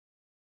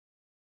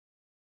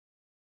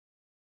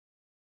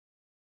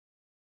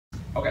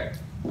Okay,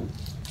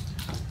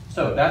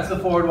 so that's the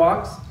forward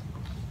walks.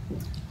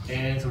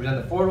 And so we've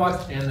done the forward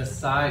walks and the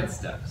side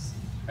steps.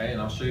 Okay,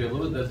 and I'll show you a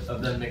little bit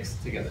of them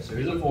mixed together. So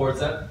here's a forward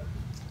step,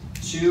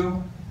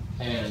 2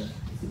 and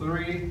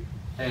 3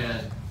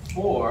 and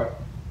 4.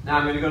 Now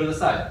I'm going to go to the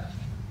side.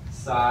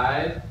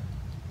 Side,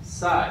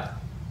 side.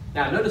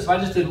 Now notice if I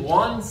just did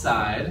one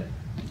side,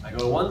 I go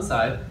to one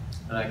side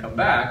and I come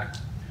back,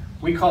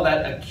 we call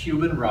that a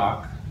Cuban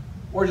rock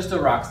or just a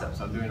rock step.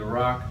 So I'm doing a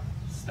rock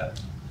step.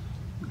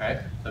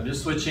 Okay, so I'm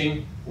just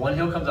switching, one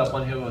heel comes up,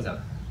 one heel goes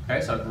down.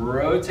 Okay, so I'm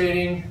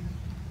rotating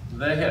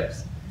the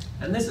hips.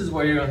 And this is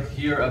where you'll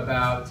hear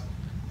about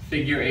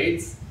figure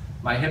eights.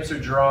 My hips are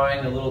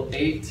drawing a little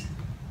 8.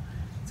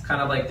 It's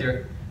kind of like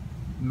they're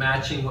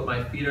matching what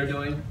my feet are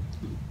doing.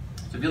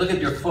 So if you look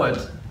at your foot,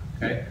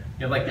 okay,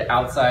 you have like the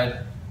outside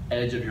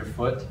edge of your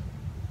foot.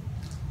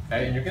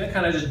 Okay, and you're gonna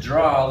kind of just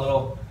draw a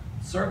little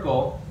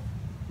circle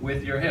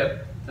with your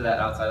hip to that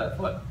outside of that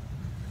foot.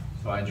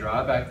 So I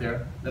draw it back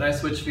there, then I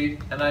switch feet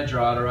and I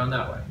draw it around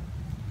that way.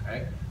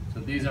 Okay, so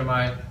these are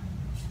my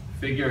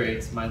figure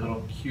eights, my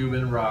little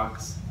Cuban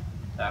rocks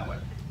that way.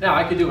 Now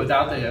I could do it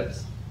without the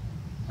hips,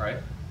 right?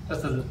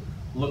 This doesn't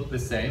look the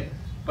same,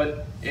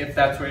 but if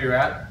that's where you're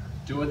at,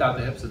 do it without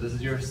the hips. So this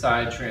is your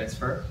side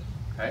transfer,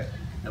 okay?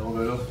 And we'll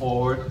go to a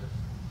forward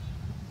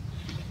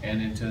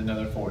and into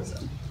another forward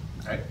step,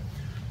 okay?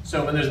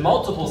 So when there's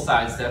multiple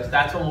side steps,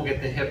 that's when we'll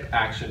get the hip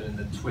action and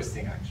the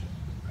twisting action,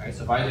 okay?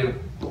 So if I do,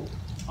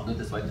 I'll do it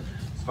this way. So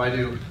if I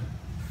do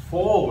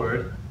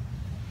forward,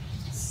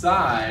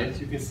 side,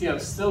 you can see I'm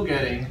still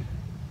getting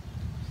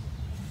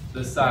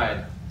the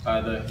side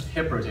by the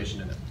hip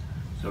rotation in it.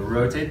 So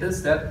rotate this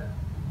step,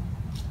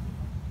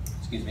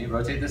 excuse me,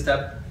 rotate this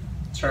step,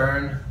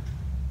 turn,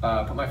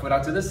 put my foot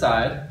out to the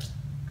side,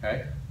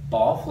 okay,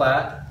 ball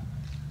flat,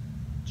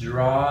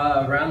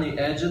 draw around the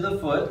edge of the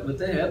foot with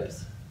the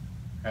hips,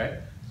 okay,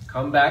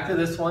 come back to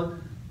this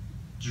one,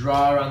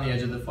 draw around the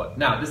edge of the foot.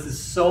 Now this is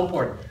so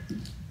important.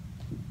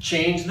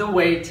 Change the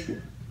weight,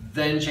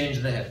 then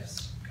change the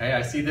hips. Okay,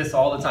 I see this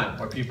all the time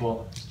where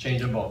people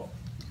change them both.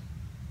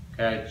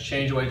 Okay,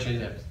 change the weight, change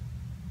the hips.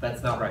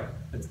 That's not right.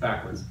 It's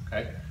backwards.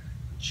 Okay,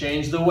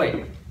 change the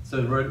weight.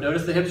 So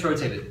notice the hips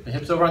rotated. The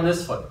hips over on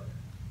this foot.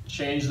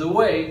 Change the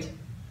weight,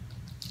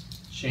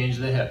 change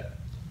the hip.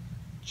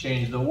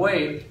 Change the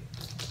weight,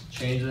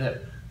 change the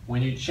hip.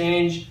 When you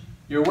change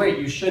your weight,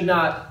 you should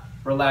not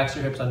relax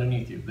your hips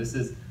underneath you. This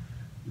is,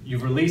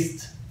 you've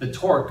released the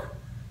torque,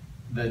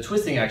 the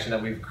twisting action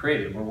that we've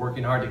created. We're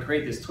working hard to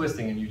create this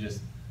twisting and you just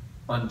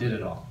undid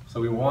it all. So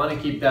we want to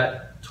keep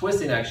that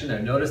twisting action there.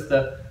 Notice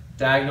the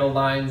diagonal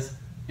lines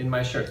in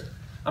my shirt.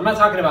 I'm not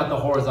talking about the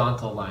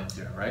horizontal lines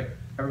here, right?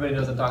 Everybody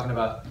knows I'm talking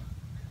about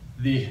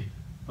the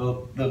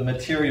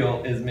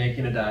material is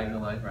making a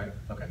diagonal line, right?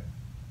 Okay.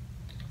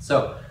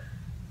 So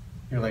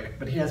you're like,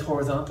 but he has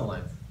horizontal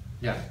lines.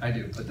 Yeah, I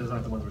do, but those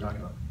aren't the ones we're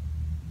talking about.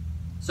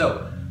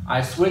 So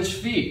I switch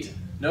feet.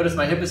 Notice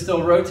my hip is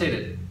still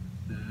rotated.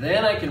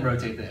 Then I can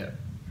rotate the hip,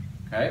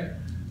 okay?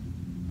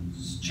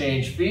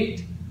 Change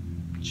feet,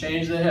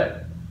 change the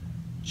hip.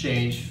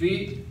 Change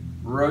feet,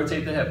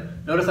 rotate the hip.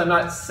 Notice I'm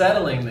not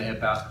settling the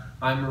hip out,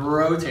 I'm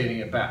rotating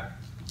it back.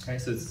 Okay,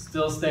 so it's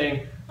still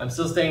staying, I'm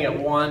still staying at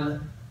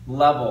one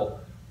level.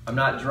 I'm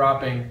not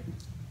dropping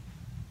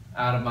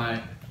out of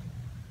my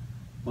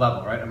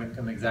level, right?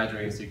 I'm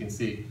exaggerating so you can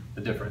see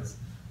the difference,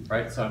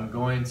 right? So I'm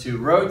going to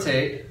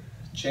rotate,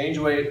 change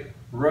weight,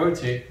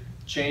 rotate,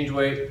 change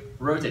weight,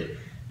 rotate.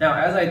 Now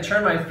as I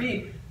turn my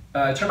feet,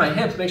 turn my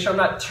hips, make sure I'm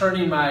not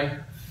turning my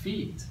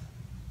feet.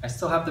 I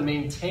still have to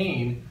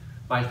maintain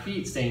my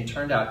feet staying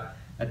turned out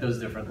at those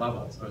different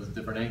levels or those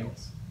different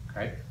angles,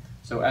 okay?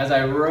 So as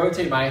I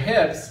rotate my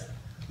hips,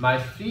 my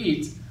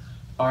feet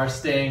are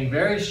staying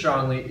very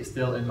strongly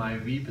still in my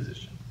V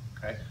position,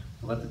 okay?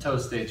 So let the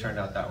toes stay turned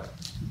out that way.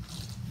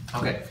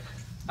 Okay,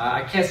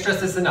 I can't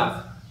stress this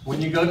enough.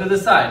 When you go to the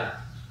side,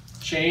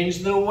 change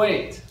the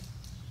weight,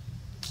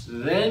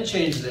 then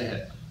change the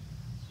hip,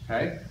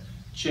 okay?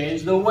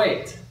 Change the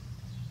weight,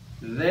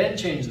 then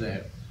change the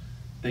hip.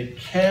 They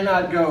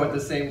cannot go at the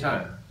same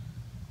time.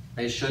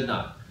 They should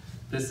not.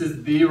 This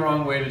is the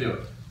wrong way to do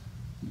it.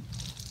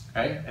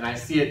 Okay? And I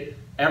see it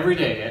every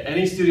day. At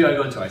any studio I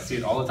go into, I see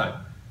it all the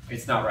time.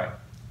 It's not right.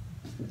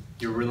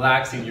 You're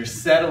relaxing, you're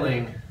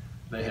settling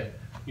the hip.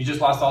 You just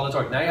lost all the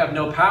torque. Now you have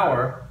no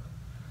power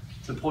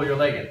to pull your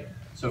leg in.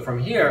 So from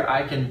here,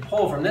 I can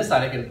pull from this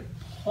side, I can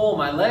pull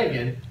my leg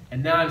in,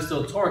 and now I'm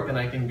still torqued and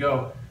I can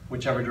go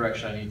whichever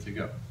direction I need to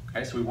go.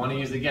 Okay? So we want to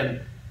use,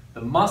 again,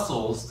 the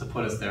muscles to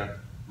put us there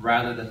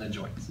rather than the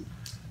joints.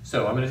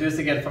 So I'm going to do this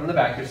again from the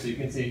back here so you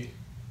can see.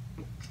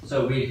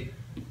 So we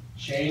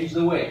change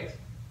the weight,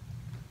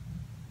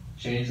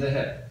 change the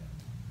hip.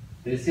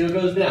 This heel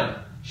goes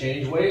down,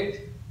 change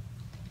weight,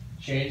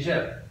 change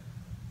hip.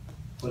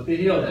 Put the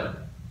heel down,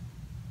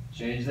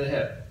 change the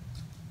hip.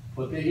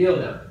 Put the heel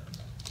down,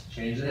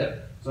 change the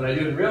hip. So when I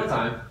do it in real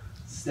time,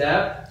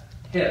 step,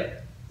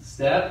 hip,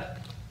 step,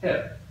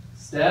 hip,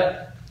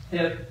 step,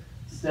 hip,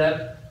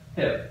 step,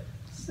 hip,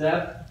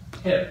 step,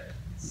 hip,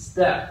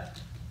 step,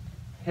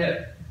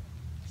 hip,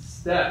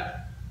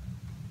 step,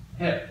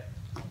 hip.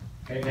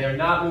 Okay, they are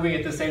not moving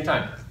at the same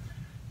time.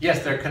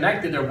 Yes, they're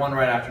connected, they're one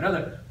right after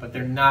another, but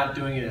they're not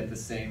doing it at the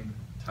same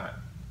time.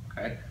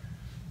 Okay?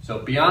 So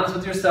be honest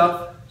with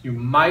yourself. You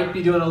might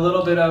be doing a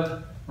little bit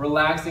of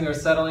relaxing or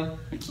settling,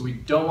 so we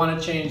don't want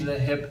to change the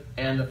hip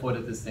and the foot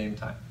at the same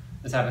time.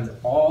 This happens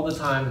all the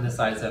time in the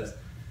side steps,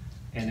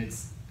 and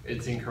it's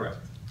incorrect.